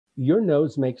your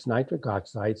nose makes nitric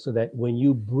oxide so that when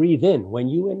you breathe in, when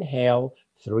you inhale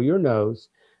through your nose,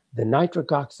 the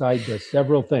nitric oxide does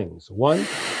several things. One,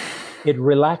 it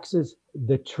relaxes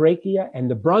the trachea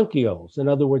and the bronchioles. In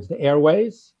other words, the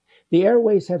airways. The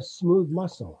airways have smooth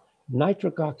muscle.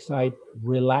 Nitric oxide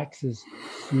relaxes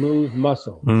smooth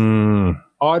muscles,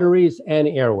 arteries and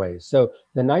airways. So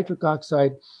the nitric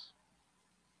oxide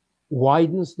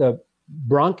widens the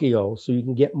bronchioles so you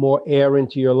can get more air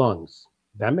into your lungs.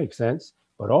 That makes sense.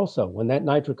 But also, when that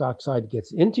nitric oxide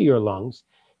gets into your lungs,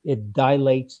 it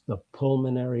dilates the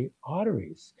pulmonary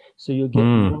arteries. So you get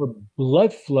more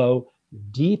blood flow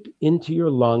deep into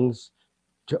your lungs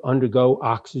to undergo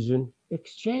oxygen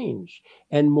exchange.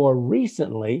 And more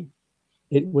recently,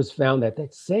 it was found that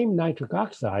that same nitric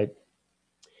oxide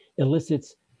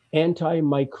elicits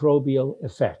antimicrobial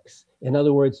effects. In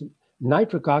other words,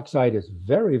 nitric oxide is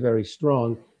very, very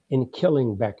strong in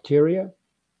killing bacteria,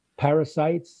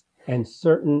 parasites, and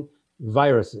certain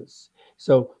viruses.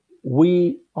 So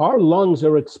our lungs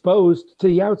are exposed to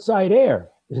the outside air.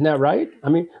 Isn't that right? I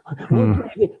mean,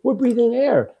 we're breathing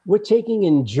air. We're taking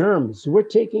in germs. We're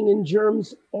taking in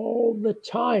germs all the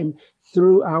time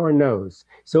through our nose.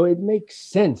 So it makes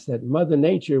sense that Mother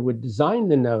Nature would design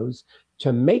the nose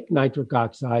to make nitric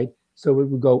oxide so it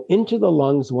would go into the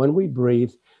lungs when we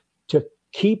breathe to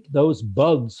keep those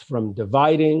bugs from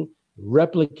dividing,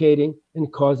 replicating,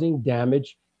 and causing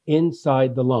damage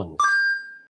inside the lungs.